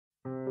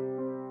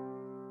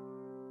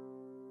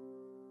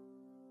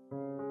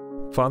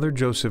Father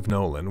Joseph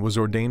Nolan was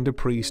ordained a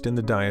priest in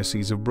the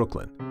Diocese of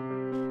Brooklyn.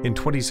 In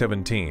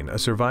 2017, a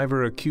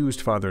survivor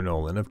accused Father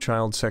Nolan of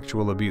child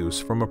sexual abuse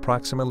from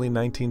approximately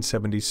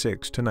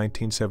 1976 to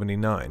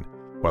 1979,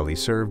 while he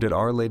served at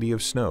Our Lady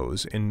of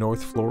Snows in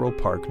North Floral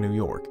Park, New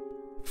York.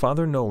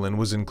 Father Nolan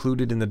was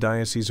included in the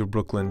Diocese of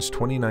Brooklyn's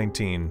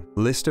 2019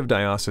 list of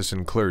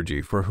diocesan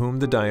clergy for whom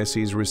the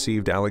diocese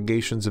received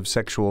allegations of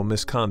sexual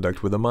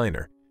misconduct with a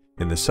minor,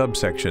 in the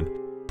subsection,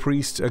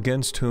 priests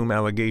against whom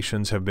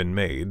allegations have been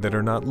made that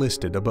are not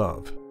listed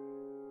above.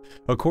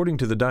 According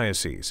to the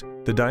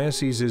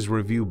diocese's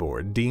review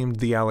board deemed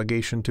the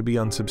allegation to be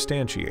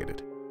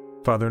unsubstantiated.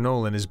 Father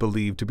Nolan is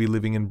believed to be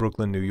living in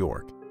Brooklyn, New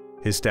York.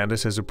 His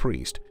status as a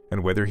priest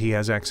and whether he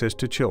has access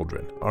to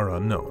children are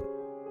unknown.